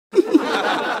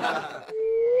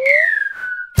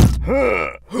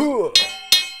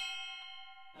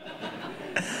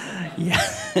Yeah.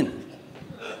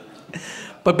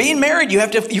 But being married,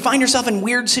 you find yourself in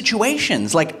weird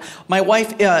situations. Like, my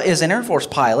wife is an Air Force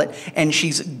pilot, and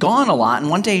she's gone a lot. And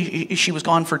one day, she was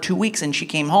gone for 2 weeks, and she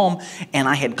came home, and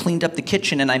I had cleaned up the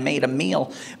kitchen, and I made a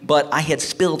meal. But I had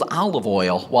spilled olive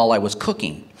oil while I was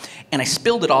cooking. And I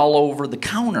spilled it all over the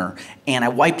counter, and I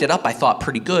wiped it up, I thought,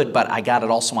 pretty good, but I got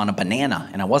it also on a banana,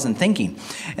 and I wasn't thinking.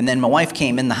 And then my wife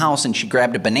came in the house, and she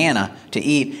grabbed a banana to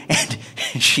eat,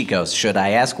 and she goes, "Should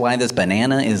I ask why this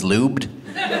banana is lubed?"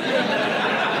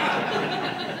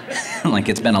 I'm like,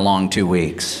 it's been a long 2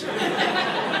 weeks.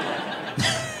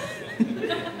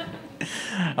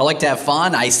 I like to have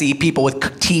fun. I see people with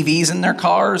TVs in their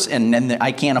cars, and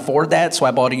I can't afford that, so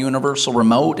I bought a universal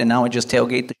remote, and now I just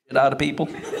tailgate the shit out of people.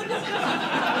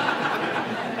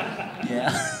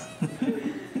 Yeah.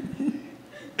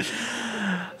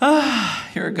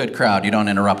 You're a good crowd. You don't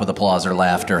interrupt with applause or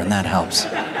laughter, and that helps.